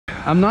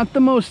I'm not the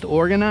most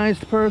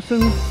organized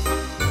person.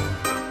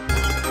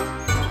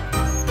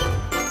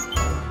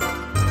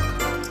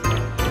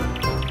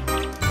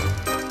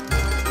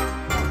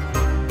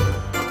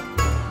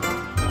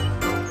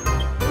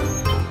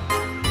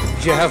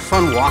 Did you have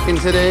fun walking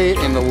today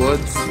in the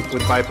woods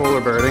with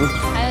BiPolar Birding? It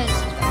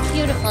was a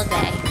beautiful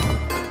day.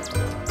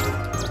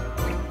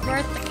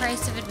 Worth the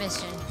price of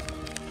admission.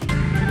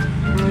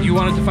 You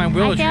wanted to find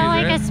willow trees, I feel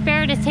like right? a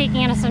spirit is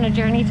taking us on a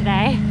journey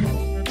today.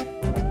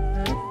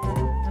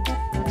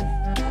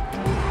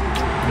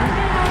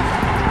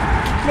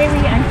 May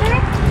we enter?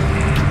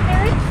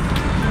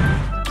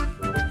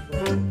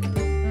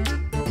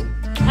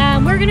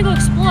 We're gonna go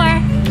explore.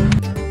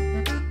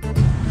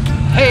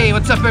 Hey,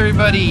 what's up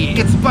everybody?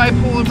 It's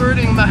BiPolar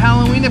Birding, the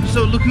Halloween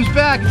episode. Look who's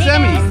back, it's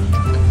Emmy.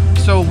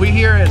 So we're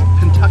here at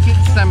Pentucket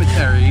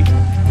Cemetery in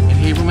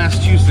Haverhill,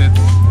 Massachusetts.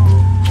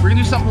 We're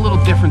gonna do something a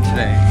little different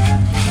today.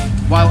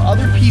 While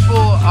other people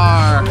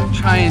are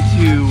trying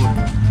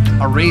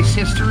to erase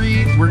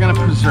history, we're gonna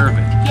preserve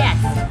it. Yes.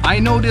 I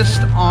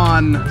noticed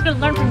on We're gonna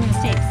learn from your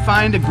mistakes.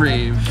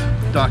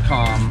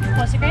 findagrave.com,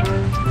 What's your grade?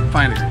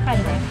 Find a Grave,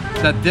 Find a grade.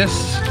 that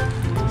this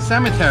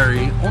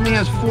cemetery only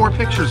has 4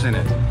 pictures in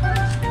it.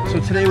 So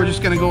today we're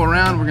just gonna go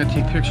around, we're gonna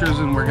take pictures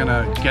and we're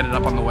gonna get it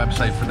up on the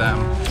website for them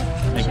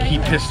and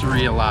keep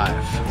history alive.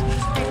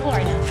 Pretty cool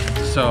right now.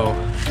 So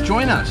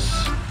join us.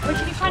 Or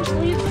should we punch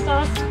leaves with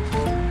us?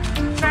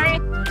 Sorry.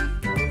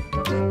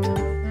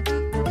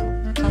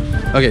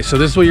 Okay, so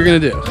this is what you're gonna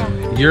do. Yeah.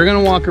 You're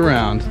gonna walk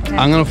around, Okay.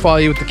 I'm gonna follow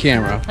you with the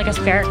camera, Like a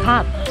spirit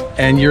cop.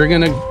 and you're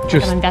gonna Like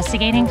just, I'm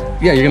investigating.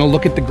 yeah, you're gonna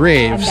look at the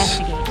graves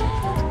Investigate.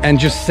 and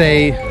just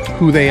say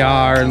who they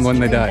are and when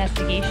they died.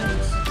 Investigations.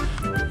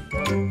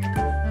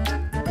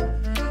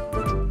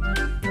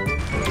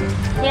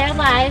 There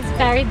lies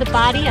buried the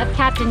body of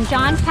Captain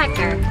John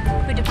Pecker,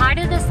 who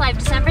departed this life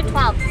December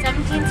 12,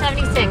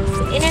 1776,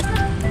 in his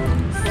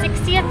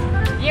 60th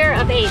year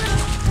of age.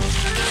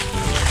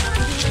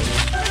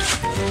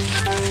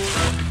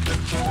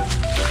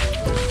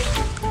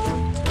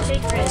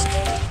 Sacred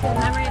to the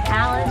memory of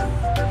Alice,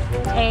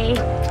 a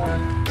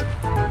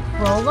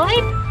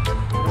Rolloid?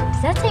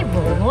 Does that say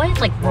Rolloid?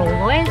 Like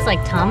Rolloids,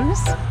 like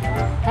Tums?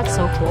 That's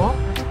so cool.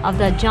 Of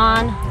the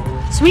John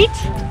Sweet?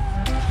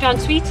 John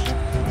Sweet?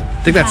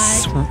 I think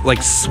that's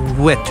like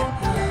Sweat.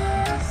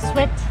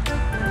 Sweat.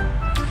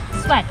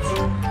 Sweat.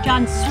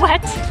 John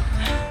Sweat.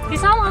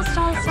 These almost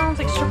all sounds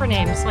like stripper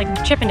names, like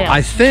Chippendales.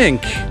 I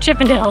think,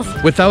 Chippendales.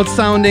 without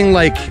sounding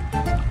like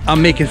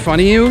I'm making fun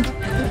of you,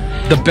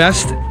 the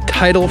best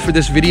title for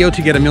this video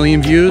to get 1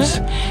 million views,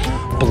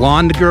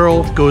 Blonde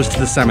Girl Goes to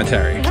the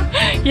Cemetery.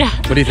 Yeah.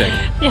 What do you think?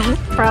 Yeah,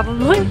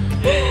 probably.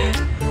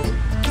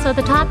 So at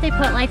the top they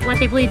put like what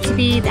they believe to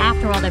be the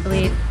afterworld, I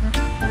believe.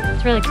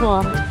 It's really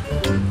cool.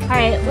 All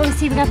right, let me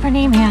see, we got our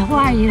name here. Who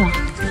are you?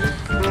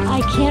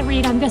 I can't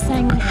read, I'm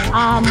guessing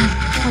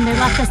when they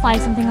left this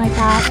life, something like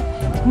that.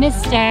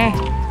 Mr.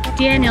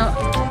 Daniel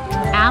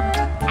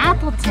Appleton.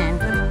 Appleton,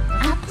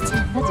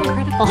 that's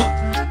incredible.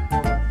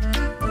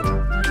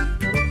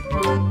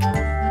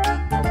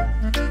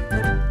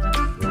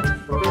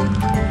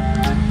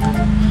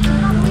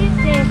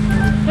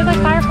 They're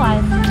like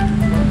fireflies.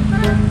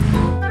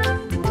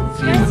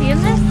 You guys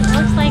seeing this? It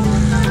looks like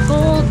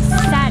gold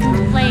satin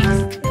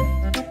flakes.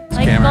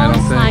 Like Camera, I gold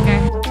don't think. slugger.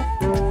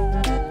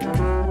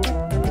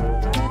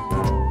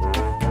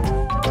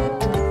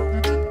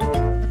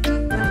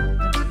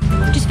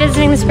 Just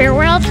visiting the spirit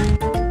world.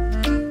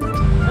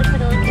 Looks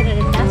like a little kid at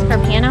a desk or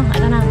a piano. I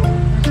don't know.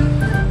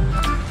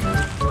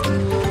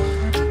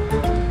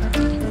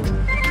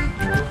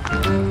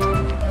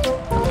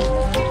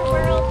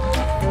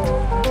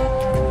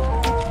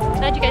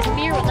 Glad you guys are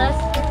here with us.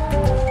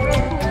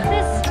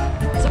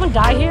 Did someone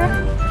die here?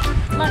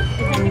 Look,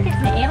 I think it's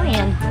an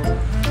alien.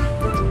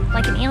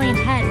 Like an alien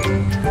head.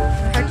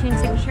 Cartoon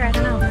signature, I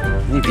don't know.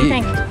 What do you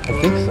think? I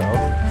think so.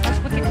 That's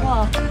wicked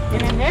cool.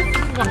 And then this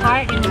is a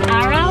heart and an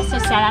arrow, so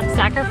set up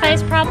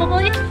sacrifice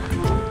probably.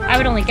 I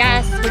would only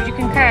guess. Would you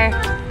concur?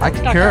 I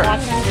concur.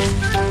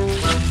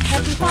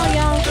 Happy fall,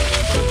 y'all.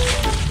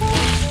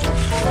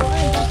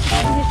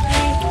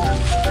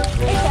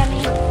 Hey, Sammy.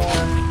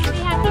 What do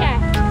you have here?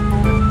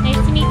 Nice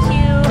to meet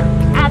you,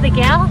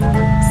 Abigail,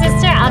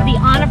 sister of the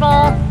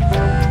Honorable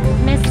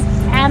Miss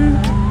M.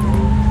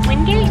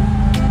 Wingate?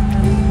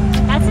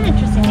 That's an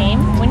interesting name.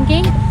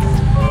 Wingate?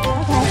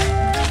 Okay.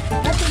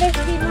 That's a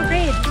big more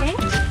grade, okay?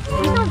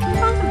 We found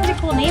some pretty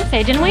cool names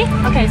today, didn't we?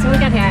 Okay, so we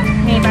got here.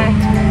 Neighbor.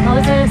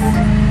 Moses.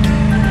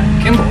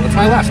 Kimball, that's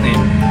my last name.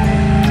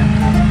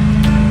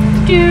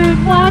 Dude,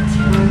 what?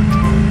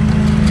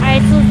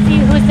 Alright, so let's see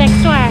who's next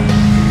door.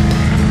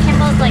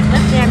 Kimball's like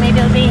lives there, maybe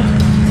it'll be.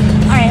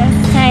 Alright,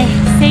 let's say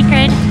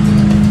sacred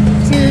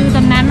to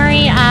the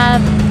memory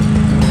of.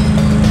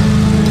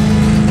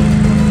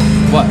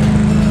 What?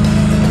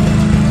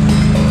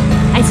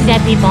 I see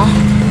dead people.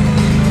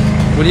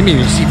 What do you mean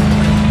you see?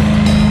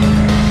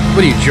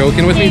 What are you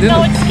joking with me? Please,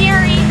 no, it's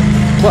scary.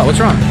 What? What's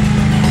wrong?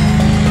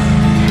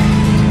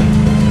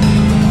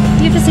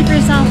 You have to see for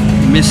yourself.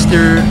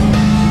 Mr.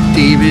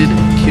 David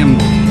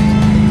Kimball.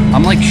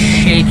 I'm like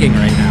shaking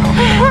right now.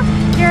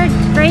 Your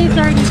grave's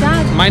already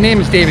dug. My name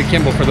is David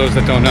Kimball, for those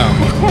that don't know.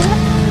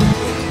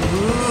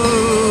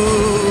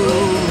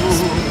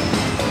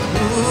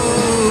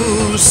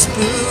 Ooh,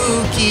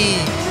 spooky.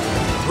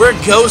 We're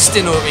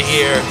ghosting over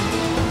here.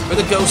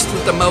 We're the ghost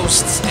with the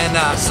most. And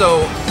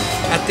so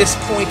at this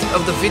point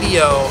of the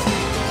video,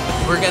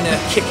 we're gonna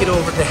kick it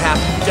over to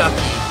Happy Duckie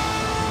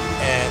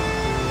and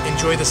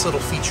enjoy this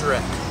little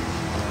featurette.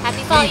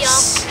 Happy fall,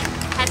 y'all.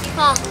 Happy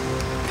fall.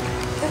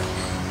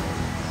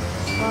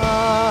 I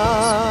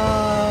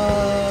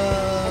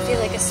feel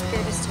like a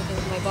spirit is taking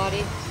over my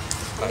body.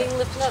 I'm being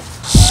lifted up.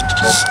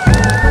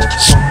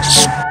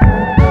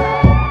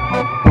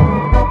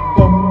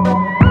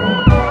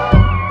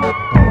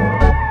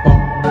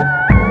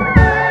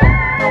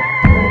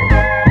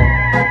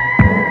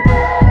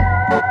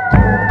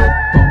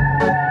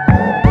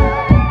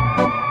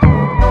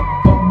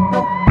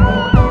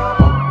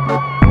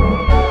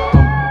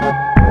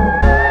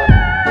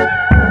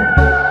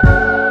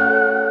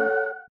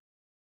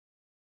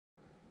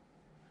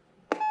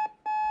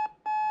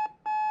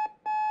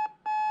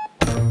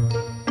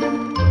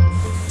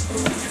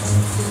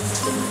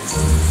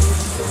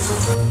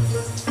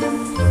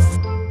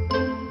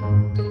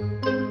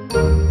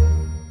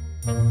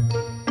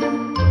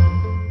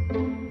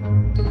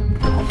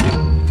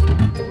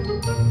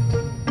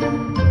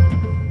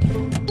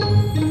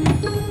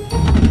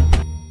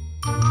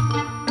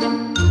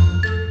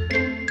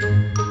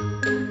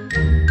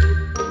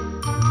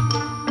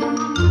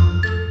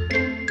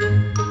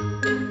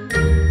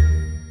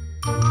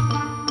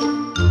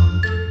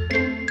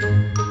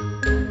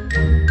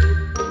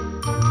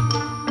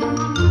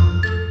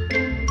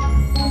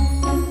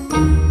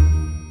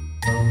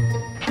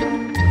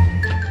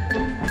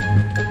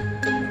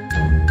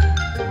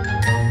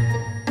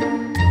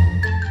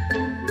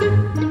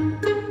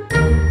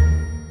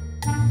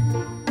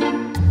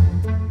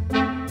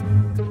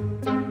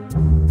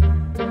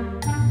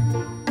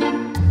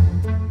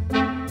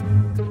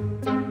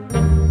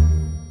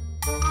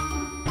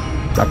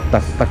 Tak,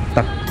 tak, tak,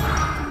 tak.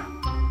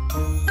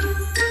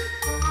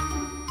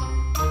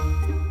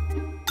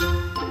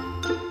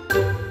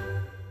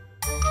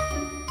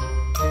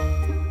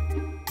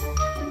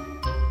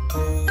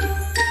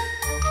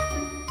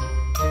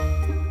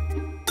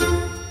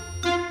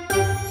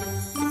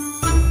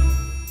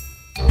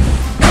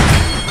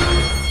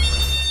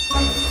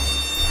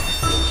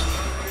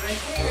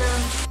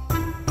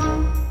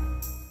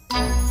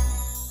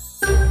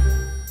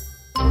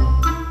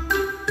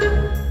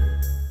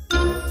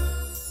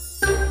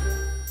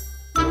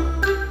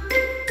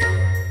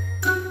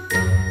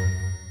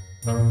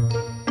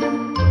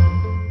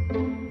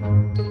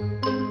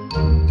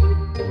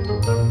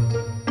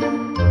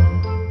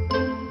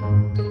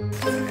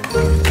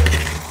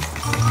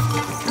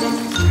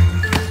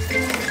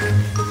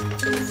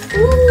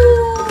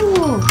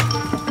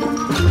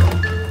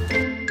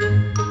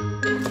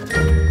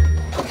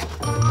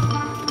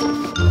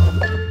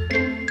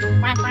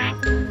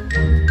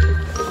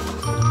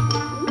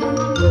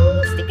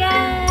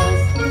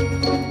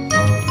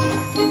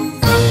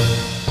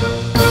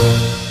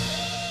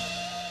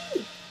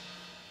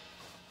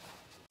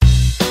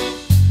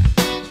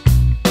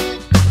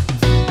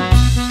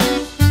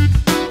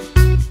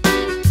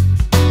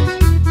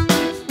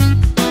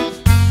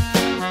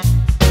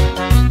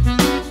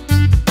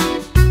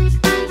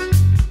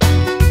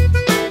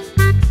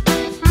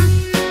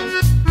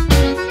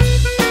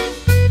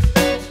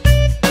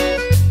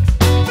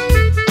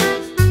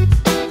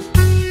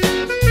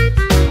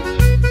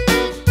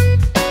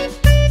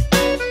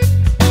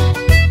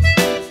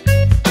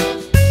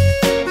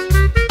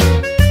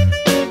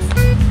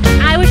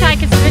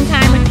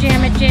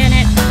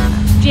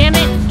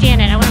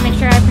 Jammit. I want to make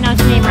sure I pronounce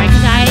your name right,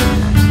 because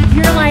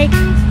you're like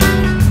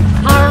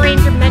Power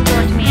Ranger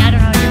mentor to me. I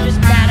don't know, you're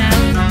just badass.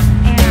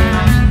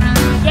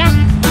 And yeah,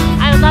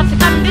 I would love to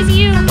come and visit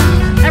you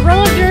at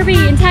roller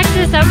derby in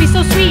Texas. That would be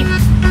so sweet.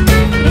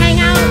 We hang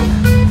out.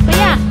 But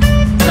yeah,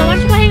 so why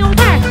don't you go hang out with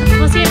her?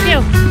 We'll see you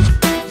too.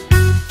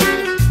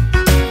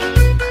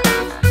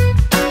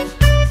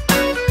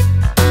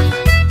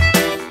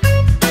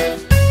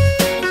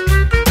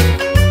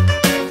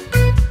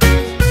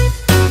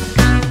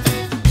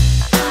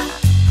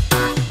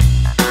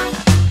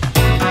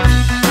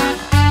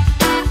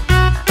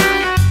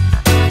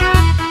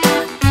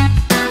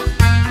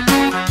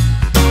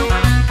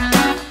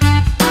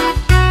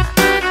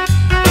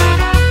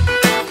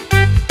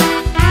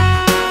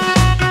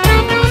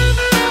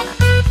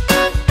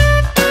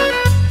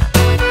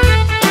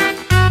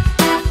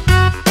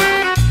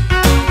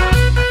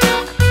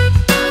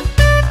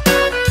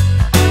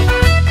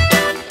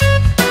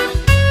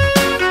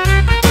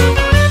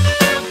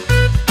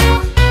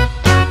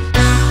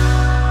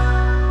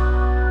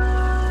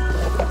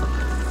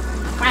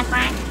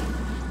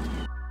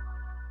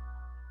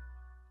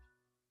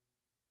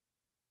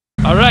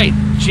 All right,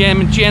 Jam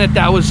and Janet,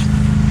 that was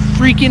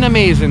freaking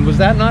amazing. Was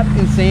that not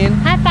insane?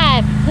 High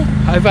five.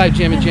 High five,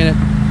 Jam and Janet.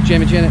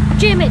 Jam and Janet.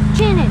 Jammit,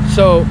 Janet.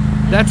 So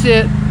that's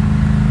it.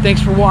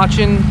 Thanks for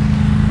watching.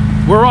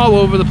 We're all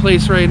over the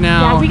place right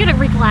now. Yeah, we gotta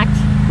recollect.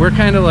 We're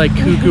kind of like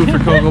cuckoo for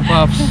Cocoa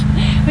Puffs.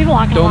 We've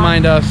walked Don't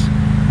mind us.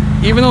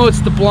 Even though it's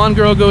the blonde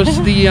girl goes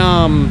to the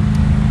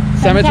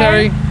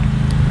cemetery,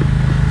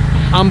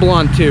 I'm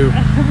blonde too.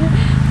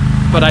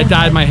 But I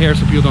dyed my hair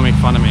so people don't make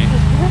fun of me.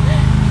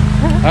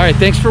 All right,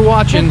 thanks for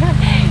watching.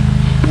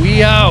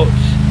 We out.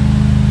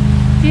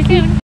 See you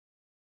soon.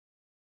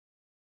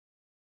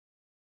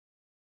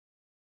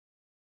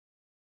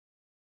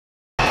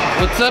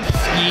 What's up,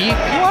 Skeet?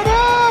 What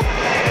up?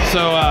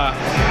 So,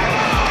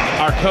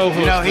 our co-host.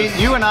 You know,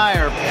 you and I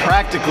are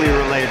practically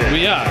related.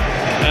 We are,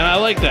 and I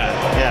like that.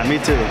 Yeah, me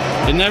too.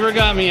 It never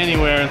got me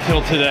anywhere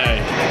until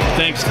today,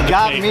 thanks to the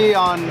Got cake. me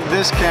on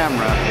this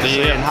camera, so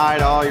you can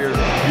hide all your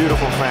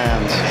beautiful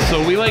fans.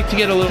 So we like to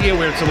get a little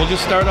weird, so we'll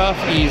just start off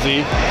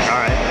easy.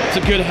 All right. It's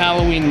a good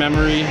Halloween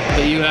memory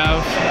that you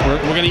have.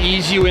 We're gonna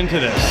ease you into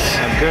this.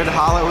 A good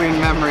Halloween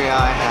memory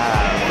I have.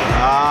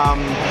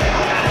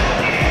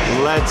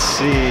 Let's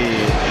see.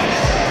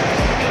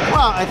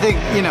 Well, I think,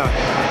 you know,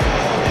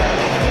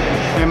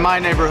 in my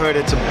neighborhood,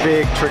 it's a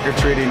big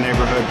trick-or-treating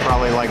neighborhood,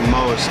 probably like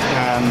most.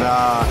 And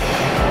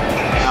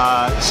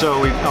so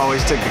we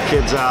always take the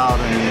kids out,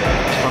 and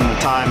from the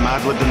time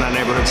I've lived in that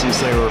neighborhood since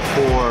they were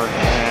 4,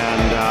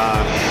 and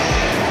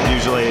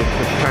usually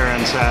the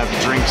parents have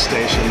drink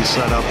stations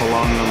set up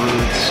along the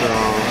route, so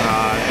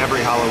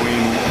every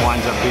Halloween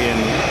winds up being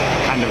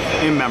kind of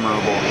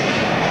immemorable,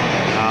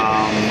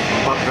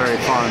 but very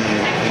fun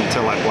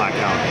until I black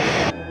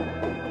out.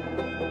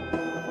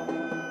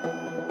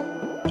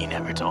 You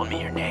never told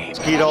me your name.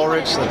 Skeet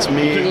Ulrich, that's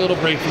me. You took a little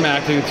break from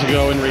acting to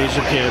go and raise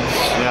your kids.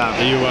 Yeah.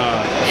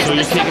 So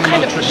you're taking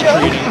them to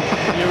trick-or-treating.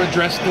 You ever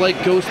dressed like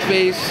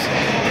Ghostface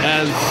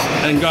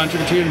and gone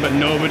trick-or-treating, but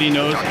nobody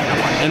knows?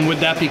 And would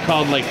that be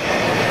called like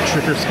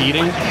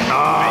trick-or-skeeting?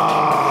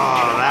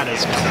 Oh, that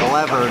is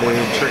clever,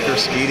 dude.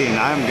 Trick-or-skeeting.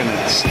 I'm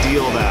gonna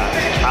steal that.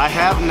 I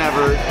have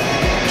never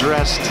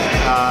dressed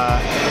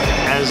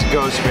as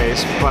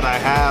Ghostface, but I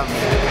have.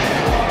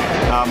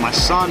 My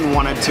son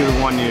wanted to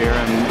one year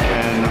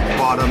and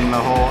bought him the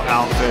whole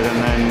outfit,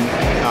 and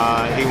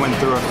then he went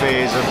through a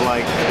phase of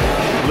like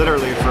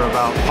literally for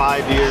about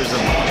 5 years of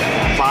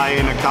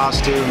buying a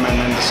costume and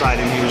then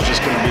deciding he was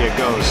just going to be a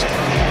ghost.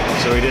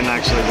 So he didn't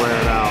actually wear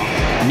it out.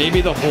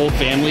 Maybe the whole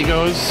family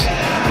goes,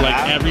 like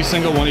every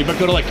single one. But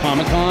go to like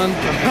Comic-Con,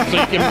 so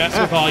you can mess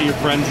with all your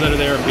friends that are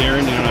there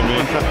appearing. You know what I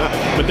mean?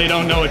 But they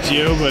don't know it's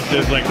you. But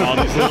there's like all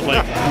these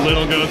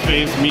little ghost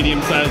face,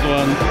 medium-sized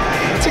ones.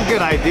 That's a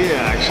good idea,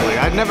 actually.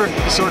 I'd never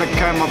sort of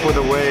come up with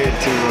a way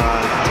to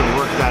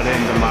work that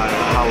into my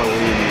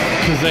Halloween.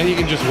 Because then you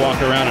can just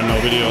walk around and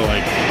nobody will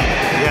like.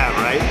 Yeah,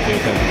 right?